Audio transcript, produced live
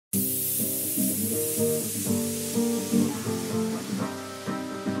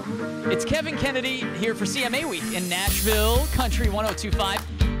It's Kevin Kennedy here for CMA Week in Nashville, Country 102.5.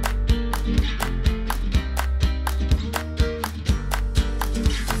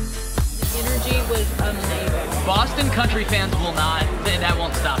 The energy was amazing. Boston country fans will not, that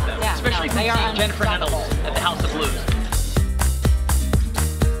won't stop them. Yeah, especially no, from they are seeing Jennifer Nettles unstoppable. at the House of Blues.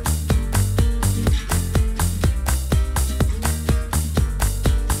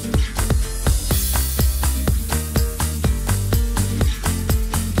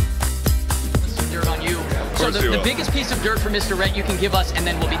 Dirt on you. So the biggest piece of dirt for Mr. Rhett you can give us, and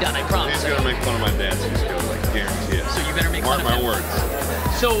then we'll be done, I promise. He's gonna make fun of my dancing skills, I can guarantee it. So you better make fun of Mark him. my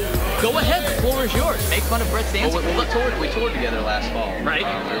words. So go ahead, the floor is yours. Make fun of Brett's dancing. We toured together last fall. Right.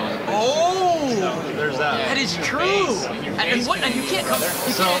 There's that. That is true. And you can't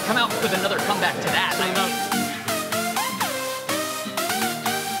come out with another comeback to that.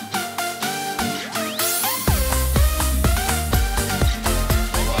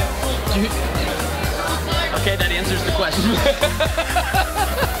 Okay, that answers the question.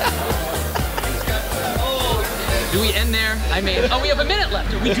 Do we end there? We have a minute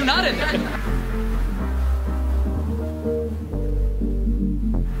left. We do not end there.